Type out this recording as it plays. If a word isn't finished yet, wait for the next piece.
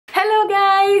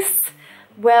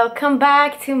Welcome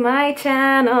back to my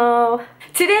channel.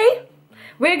 Today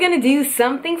we're gonna do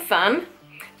something fun.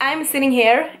 I'm sitting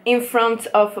here in front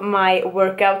of my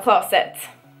workout closet.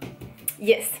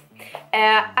 Yes,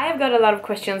 I have got a lot of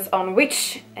questions on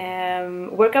which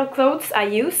workout clothes I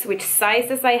use, which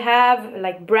sizes I have,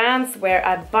 like brands, where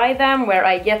I buy them, where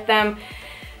I get them,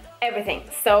 everything.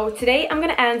 So today I'm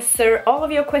gonna answer all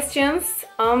of your questions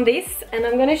on this, and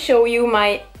I'm gonna show you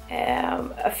my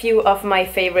a few of my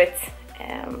favorite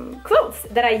clothes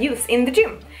that I use in the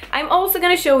gym. I'm also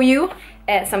gonna show you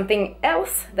something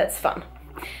else that's fun.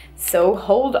 So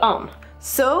hold on.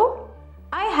 So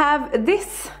I have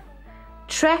this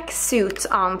tracksuit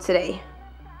on today.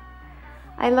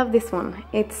 I love this one.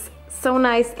 It's so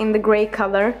nice in the gray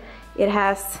color. It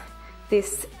has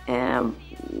this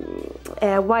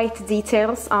white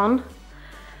details on,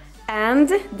 and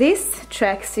this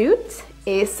tracksuit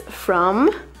is from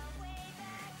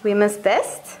Women's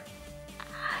Best.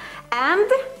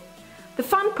 And the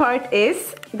fun part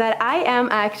is that I am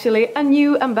actually a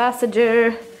new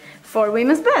ambassador for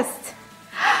Women's Best.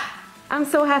 I'm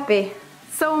so happy.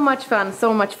 So much fun,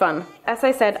 so much fun. As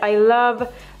I said, I love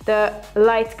the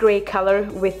light gray color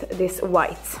with this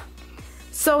white.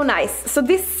 So nice. So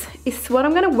this is what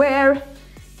I'm gonna wear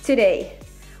today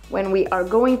when we are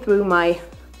going through my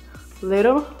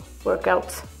little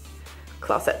workout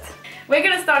closet. We're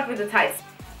gonna start with the tights.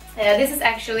 This is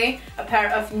actually a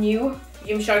pair of new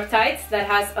Gymshark tights that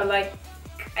has a, like,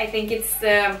 I think it's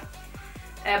a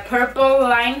purple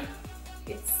line.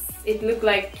 It looked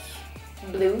like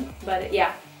blue, but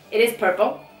yeah, it is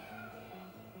purple.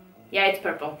 Yeah, it's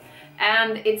purple.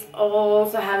 And it's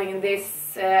also having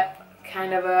this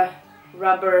kind of a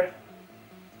rubber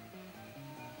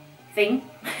thing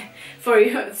for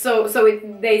you, so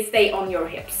they stay on your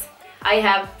hips. I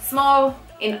have small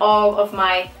in all of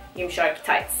my Gymshark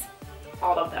tights,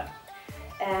 all of them.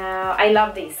 I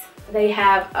love these. They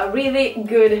have a really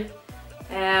good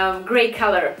gray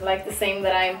color, like the same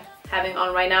that I'm having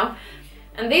on right now.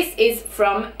 And this is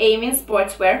from Amin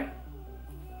Sportswear,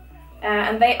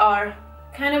 and they are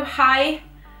kind of high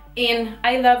in.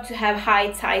 I love to have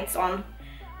high tights on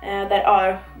that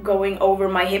are going over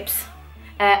my hips.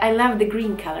 I love the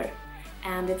green color,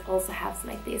 and it also has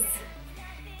like this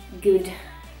good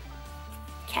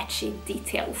catchy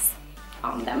details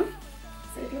on them,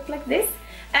 so it looks like this.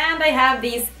 And I have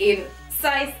these in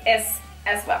size S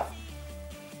as well.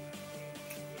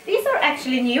 These are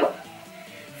actually new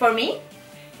for me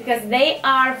because they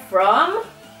are from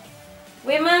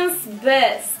Women's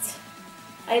Best.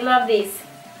 I love these.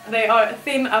 They are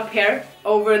thin up here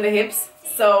over the hips,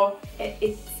 so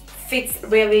it fits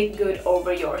really good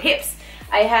over your hips.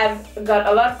 I have got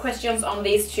a lot of questions on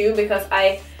these too because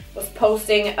I was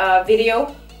posting a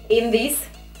video in these,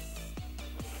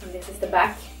 and this is the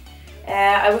back.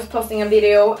 I was posting a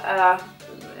video,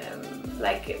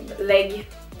 like leg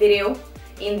video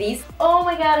in these. Oh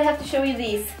my god, I have to show you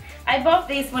these. I bought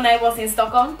these when I was in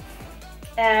Stockholm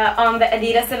on the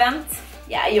Adidas event.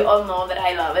 Yeah, you all know that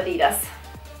I love Adidas.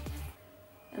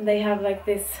 And they have like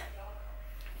this,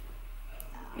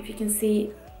 if you can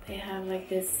see, they have like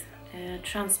this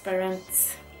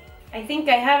transparent. I think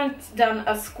I haven't done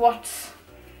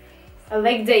a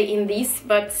leg day in these,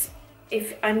 but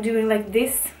if I'm doing like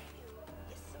this,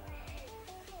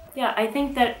 yeah, I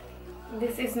think that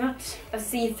this is not a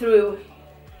see-through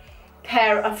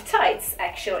pair of tights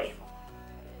actually.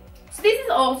 So this is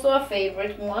also a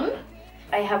favorite one.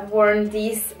 I have worn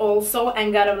these also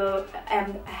and I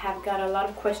have got a lot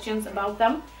of questions about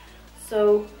them.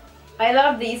 So I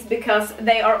love these because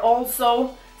they are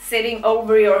also sitting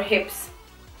over your hips,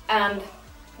 and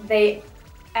they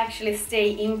actually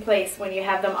stay in place when you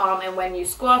have them on, and when you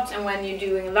squat and when you're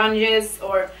doing lunges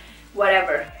or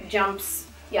whatever, jumps,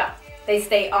 yeah, they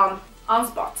stay on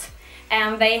spot.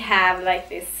 And they have like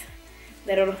this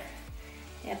little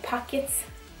pockets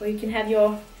where you can have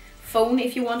your phone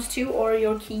if you want to, or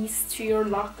your keys to your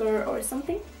locker or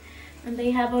something. And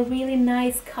they have a really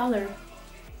nice color.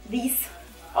 These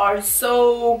are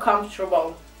so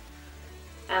comfortable,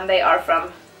 and they are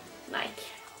from Nike.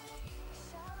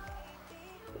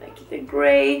 Like the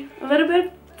gray, a little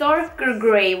bit darker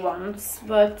gray ones,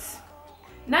 but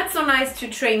not so nice to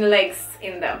train legs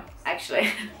in them actually.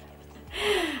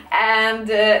 And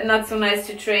not so nice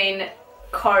to train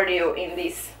cardio in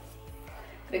these,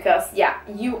 because yeah,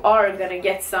 you are gonna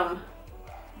get some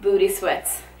booty sweat,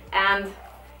 and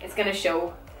it's gonna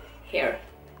show here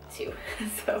too.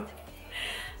 So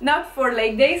not for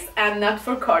leg days and not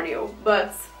for cardio,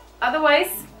 but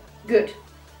otherwise good.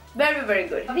 Very, very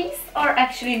good. These are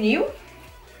actually new.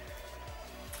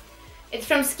 It's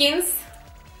from Skins.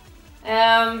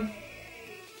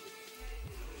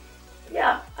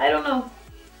 yeah, I don't know.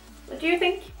 What do you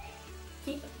think?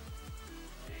 Keep.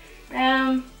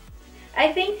 I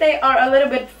think they are a little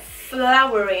bit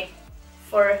flowery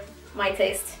for my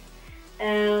taste.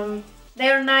 They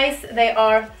are nice. They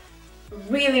are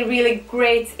really, really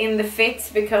great in the fit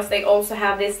because they also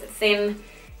have this thin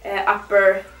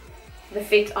upper. The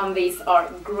fit on these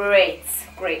are great,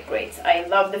 great, great. I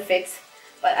love the fit,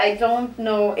 but I don't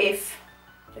know if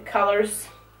the colors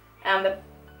and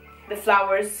the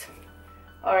flowers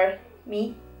are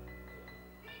me.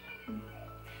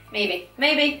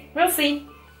 Maybe, we'll see.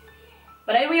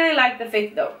 But I really like the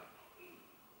fit though.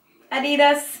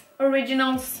 Adidas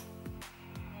Originals.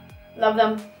 Love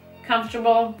them.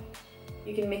 Comfortable.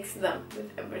 You can mix them with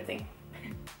everything.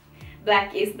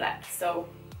 Black is black, so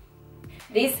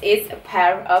this is a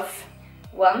pair of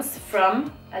ones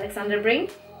from Alexander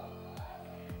Brink,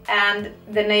 and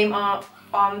the name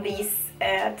on these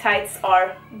tights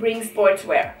are Brink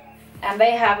Sportswear, and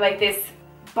they have like this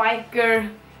biker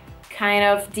kind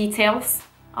of details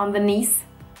on the knees.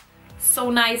 So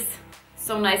nice,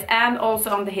 and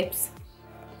also on the hips.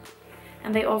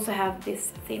 And they also have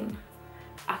this thin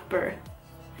upper.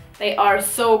 They are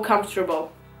so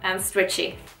comfortable and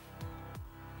stretchy.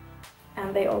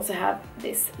 And they also have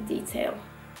this detail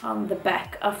on the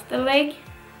back of the leg.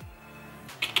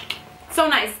 So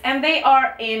nice. And they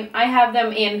are in, I have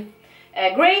them in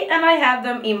grey and I have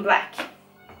them in black.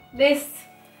 This,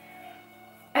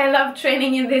 I love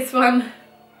training in this one.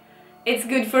 It's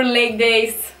good for leg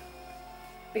days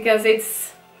because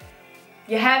it's,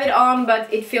 you have it on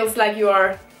but it feels like you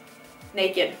are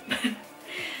naked.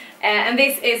 And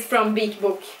this is from Beak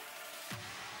Book.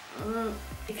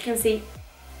 If you can see.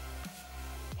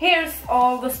 Here's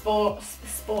all the sports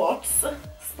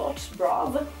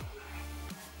bras.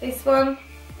 This one.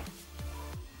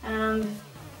 And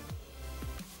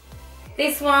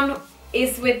this one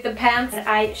is with the pants that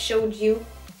I showed you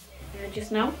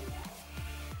just now.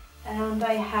 And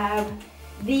I have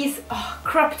these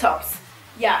crop tops.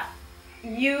 Yeah,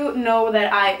 you know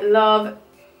that I love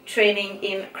training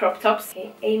in crop tops.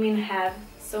 Okay, Amin have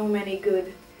so many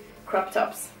good crop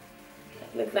tops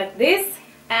that look like this.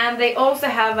 And they also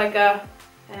have like a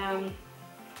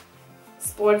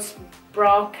sports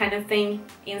bra kind of thing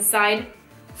inside,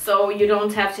 so you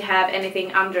don't have to have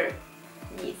anything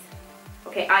underneath.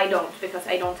 Okay, I don't, because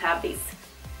I don't have these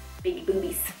big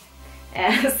boobies.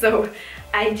 So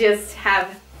I just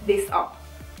have this on.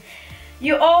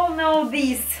 You all know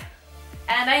these,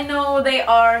 and I know they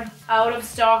are out of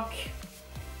stock.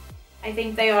 I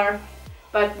think they are,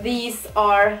 but these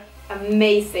are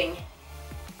amazing.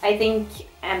 I think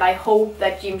and I hope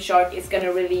that Gymshark is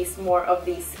gonna release more of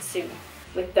these soon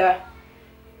with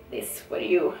this where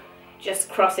you just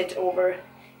cross it over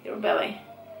your belly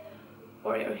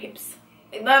or your hips.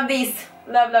 I love these,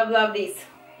 love these.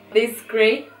 This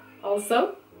grey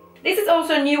also. This is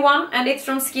also a new one and it's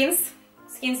from Skins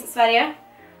Sverige.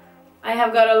 I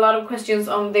have got a lot of questions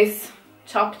on this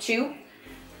top too.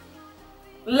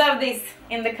 Love this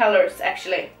in the colors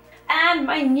actually. And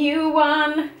my new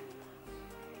one,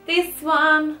 this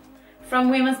one from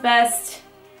Women's Best.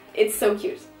 It's so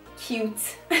cute.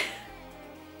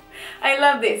 I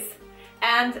love this,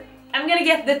 and I'm gonna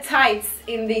get the tights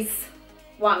in this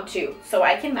one too, so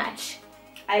I can match.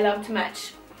 I love to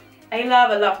match. I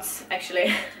love a lot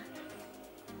actually.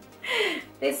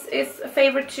 This is a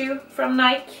favorite too from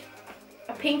Nike.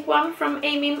 A pink one from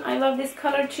Amin. I love this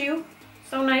color too.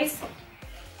 So nice.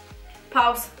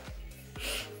 Pause.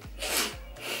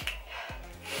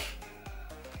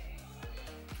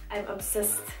 I'm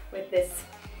obsessed with this.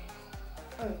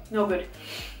 No good.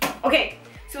 Okay,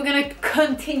 so we're gonna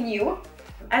continue.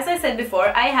 As I said before,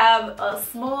 I have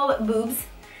small boobs,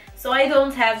 so I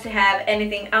don't have to have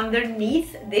anything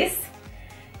underneath this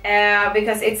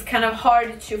because it's kind of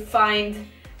hard to find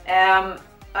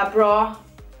a bra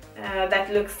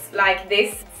that looks like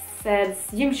this. It says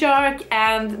Gymshark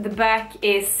and the back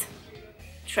is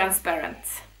transparent.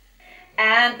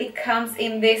 And it comes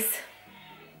in this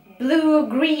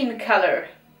blue-green color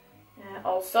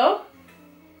also.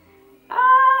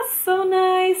 So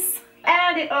nice.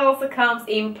 And it also comes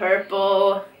in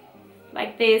purple,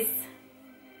 like this.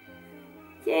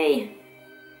 Yay.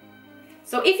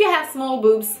 So if you have small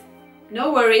boobs,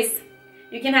 no worries,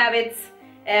 you can have it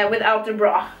without the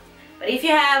bra. But if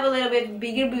you have a little bit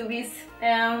bigger boobies,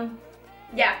 yeah,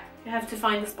 you have to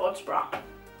find a sports bra.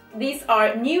 These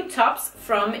are new tops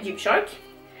from Gymshark.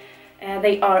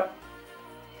 They are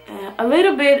a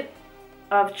little bit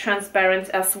of transparent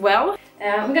as well.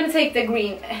 I'm gonna take the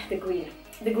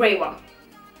gray one,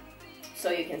 so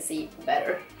you can see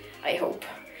better, I hope.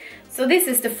 So this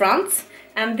is the front.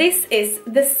 And this is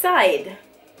the side.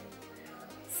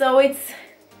 So it's,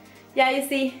 yeah, you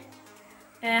see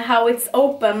how it's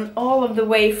open all of the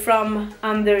way from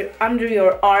under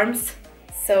your arms.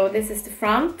 So this is the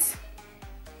front,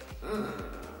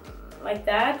 like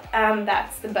that, and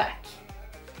that's the back.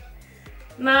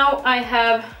 Now I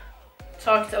have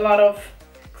talked a lot of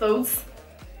clothes.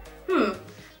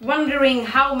 Wondering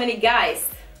how many guys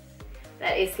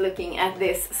that is looking at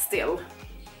this still.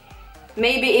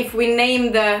 Maybe if we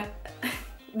name the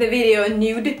video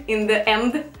nude in the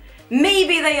end,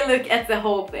 maybe they look at the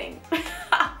whole thing.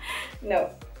 No.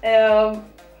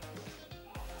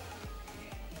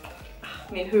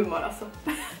 Min humor alltså.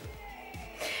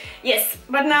 Yes,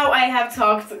 but now I have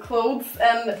talked clothes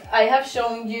and I have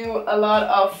shown you a lot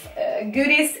of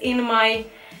goodies in my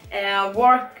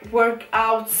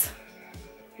workouts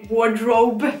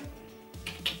wardrobe.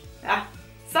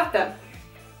 Sutton.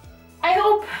 I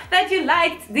hope that you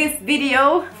liked this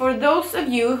video. For those of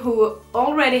you who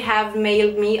already have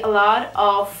mailed me a lot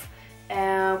of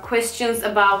questions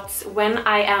about when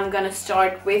I am gonna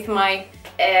start with my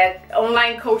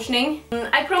online coaching,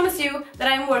 I promise you that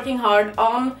I'm working hard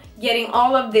on getting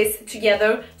all of this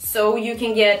together so you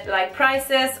can get like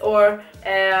prices, or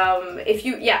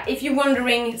if you're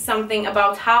wondering something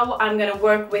about how I'm gonna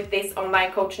work with this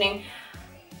online coaching,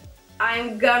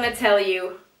 I'm gonna tell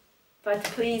you, but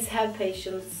please have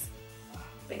patience,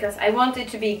 because I want it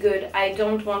to be good. I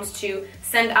don't want to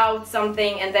send out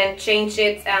something and then change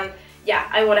it, and yeah,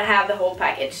 I want to have the whole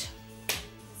package.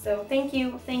 So thank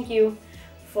you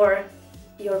for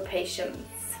your patience.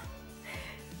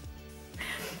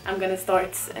 I'm gonna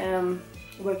start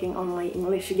working on my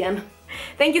English again.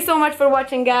 Thank you so much for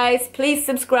watching, guys. Please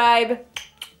subscribe.